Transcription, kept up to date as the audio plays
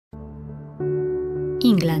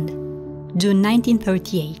England, June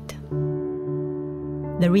 1938.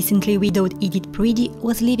 The recently widowed Edith Preedy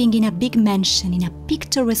was living in a big mansion in a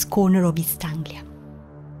picturesque corner of East Anglia.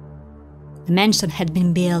 The mansion had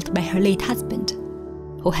been built by her late husband,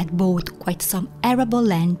 who had bought quite some arable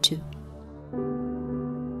land too.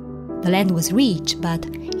 The land was rich, but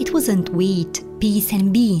it wasn't wheat, peas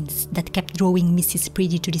and beans that kept drawing Mrs.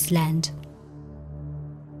 Preedy to this land.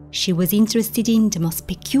 She was interested in the most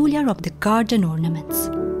peculiar of the garden ornaments,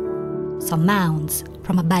 some mounds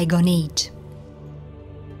from a bygone age.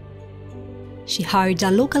 She hired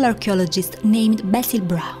a local archaeologist named Basil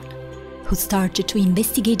Brown, who started to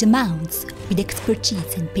investigate the mounds with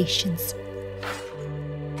expertise and patience.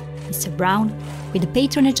 Mr. Brown, with the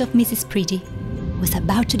patronage of Mrs. Preedy, was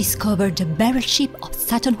about to discover the burial ship of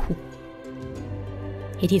Sutton Hoo.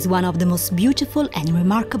 It is one of the most beautiful and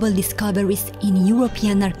remarkable discoveries in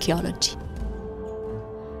European archaeology.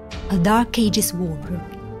 A Dark Ages warrior,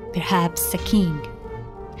 perhaps a king,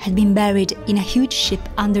 had been buried in a huge ship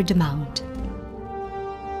under the mound.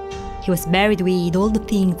 He was buried with all the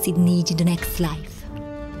things he'd need in the next life.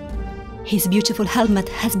 His beautiful helmet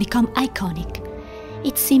has become iconic.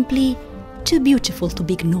 It's simply too beautiful to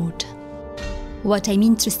be ignored. What I'm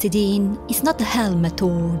interested in is not the helmet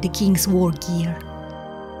or the king's war gear.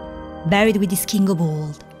 Buried with this king of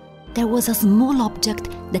old, there was a small object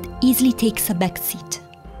that easily takes a back seat.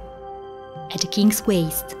 At the king's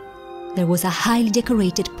waist, there was a highly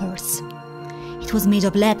decorated purse. It was made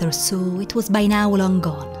of leather, so it was by now long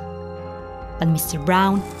gone. But Mr.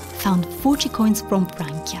 Brown found 40 coins from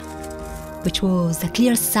Francia, which was a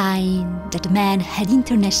clear sign that the man had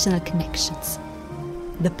international connections.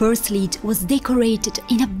 The purse lid was decorated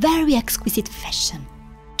in a very exquisite fashion.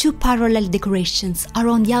 2 parallel decorations are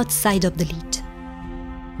on the outside of the lid.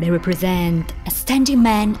 They represent a standing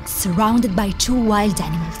man surrounded by 2 wild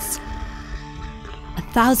animals. A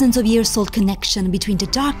thousands of years old connection between the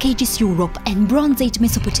Dark Ages Europe and Bronze Age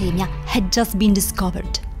Mesopotamia had just been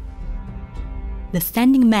discovered. The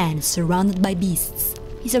standing man surrounded by beasts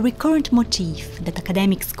is a recurrent motif that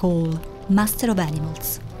academics call Master of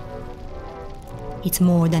Animals. It's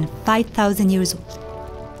more than 5,000 years old,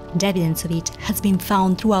 and evidence of it has been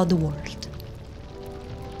found throughout the world.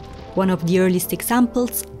 One of the earliest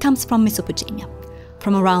examples comes from Mesopotamia,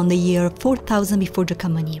 from around the year 4000 before the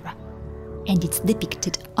Common Era, and it's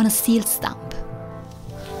depicted on a seal stamp.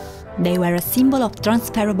 They were a symbol of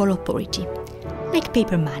transferable authority, like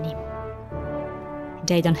paper money.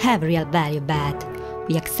 They don't have real value, but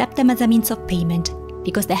we accept them as a means of payment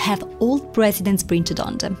because they have old presidents printed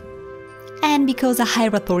on them, and because a higher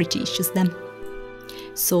authority issues them.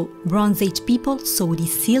 So Bronze Age people saw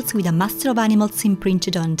these seals with a Master of Animals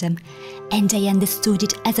imprinted on them, and they understood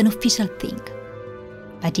it as an official thing.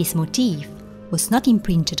 But this motif was not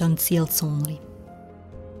imprinted on seals only.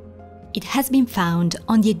 It has been found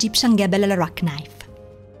on the Egyptian Gebel el-Arak knife,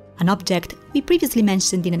 an object we previously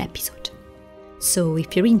mentioned in an episode. So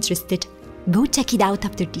if you're interested, go check it out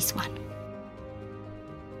after this one.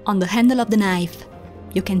 On the handle of the knife,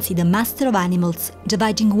 you can see the Master of Animals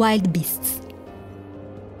dividing wild beasts.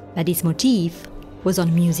 But this motif was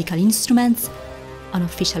on musical instruments, on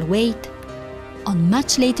official weight, on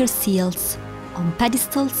much later seals, on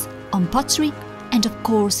pedestals, on pottery, and of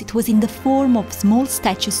course it was in the form of small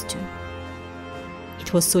statues too.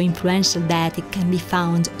 It was so influential that it can be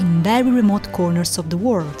found in very remote corners of the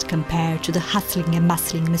world compared to the hustling and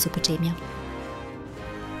bustling Mesopotamia.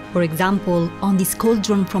 For example, on this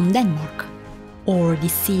cauldron from Denmark, or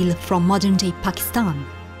this seal from modern-day Pakistan.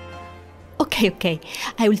 Okay,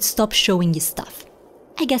 I will stop showing you stuff.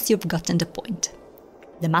 I guess you've gotten the point.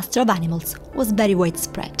 The Master of Animals was very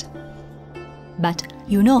widespread. But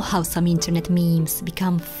you know how some internet memes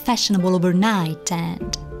become fashionable overnight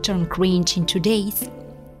and turn cringe in 2 days?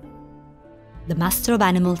 The Master of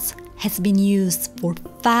Animals has been used for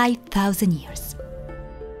 5,000 years.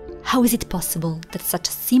 How is it possible that such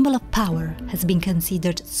a symbol of power has been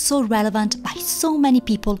considered so relevant by so many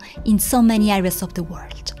people in so many areas of the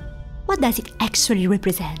world? What does it actually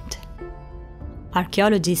represent?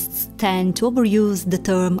 Archaeologists tend to overuse the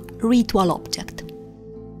term ritual object.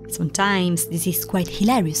 Sometimes this is quite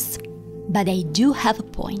hilarious, but they do have a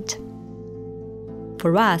point.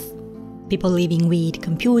 For us, people living with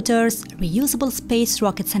computers, reusable space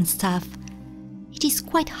rockets and stuff, it is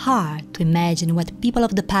quite hard to imagine what people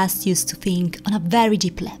of the past used to think on a very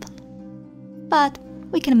deep level. But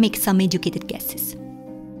we can make some educated guesses.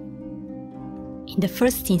 In the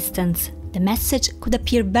first instance, the message could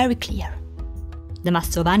appear very clear. The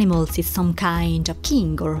Master of Animals is some kind of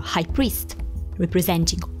king or high priest,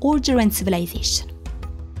 representing order and civilization.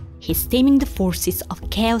 He's taming the forces of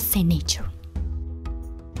chaos and nature.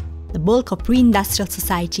 the bulk of pre-industrial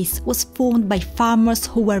societies was formed by farmers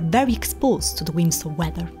who were very exposed to the whims of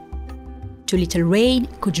weather. Too little rain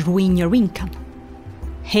could ruin your income.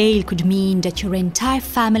 Hail could mean that your entire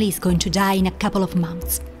family is going to die in a couple of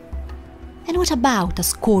months. And what about a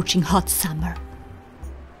scorching hot summer?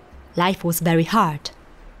 Life was very hard,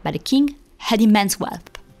 but the king had immense wealth.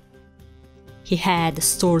 He had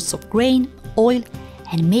stores of grain, oil,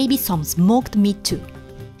 and maybe some smoked meat too.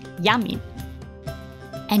 Yummy!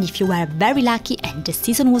 And if you were very lucky and the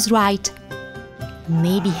season was right,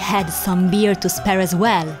 maybe he had some beer to spare as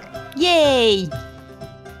well. Yay!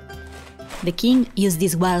 The king used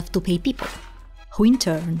this wealth to pay people, who in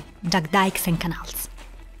turn dug dikes and canals.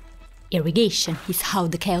 Irrigation is how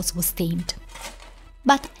the chaos was tamed.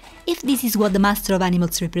 But if this is what the Master of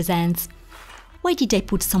Animals represents, why did I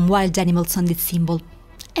put some wild animals on this symbol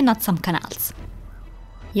and not some canals?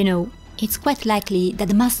 You know, it's quite likely that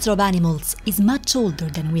the Master of Animals is much older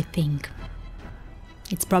than we think.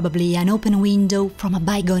 It's probably an open window from a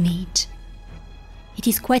bygone age. It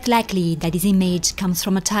is quite likely that this image comes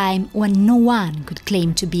from a time when no one could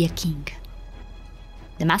claim to be a king.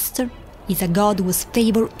 The Master is a god whose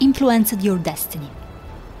favor influenced your destiny.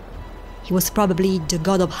 He was probably the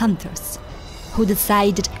god of hunters, who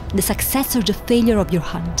decided the success or the failure of your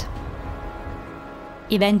hunt.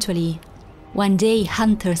 Eventually, one day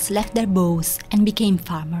hunters left their bows and became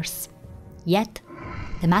farmers. Yet,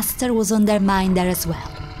 the Master was on their mind there as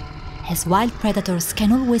well, as wild predators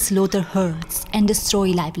can always slaughter herds and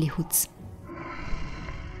destroy livelihoods.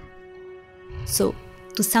 So,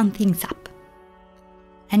 to sum things up,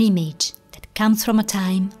 an image that comes from a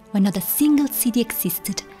time when not a single city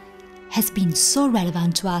existed has been so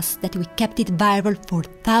relevant to us that we kept it viral for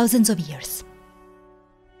thousands of years.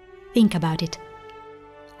 Think about it.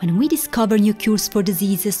 When we discover new cures for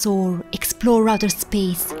diseases or explore outer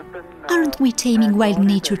space, aren't we taming wild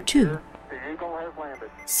nature too?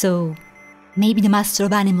 So, maybe the Master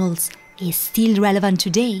of Animals is still relevant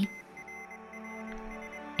today?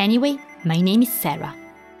 Anyway, my name is Sarah.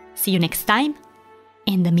 See you next time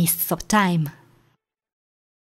in the mists of time.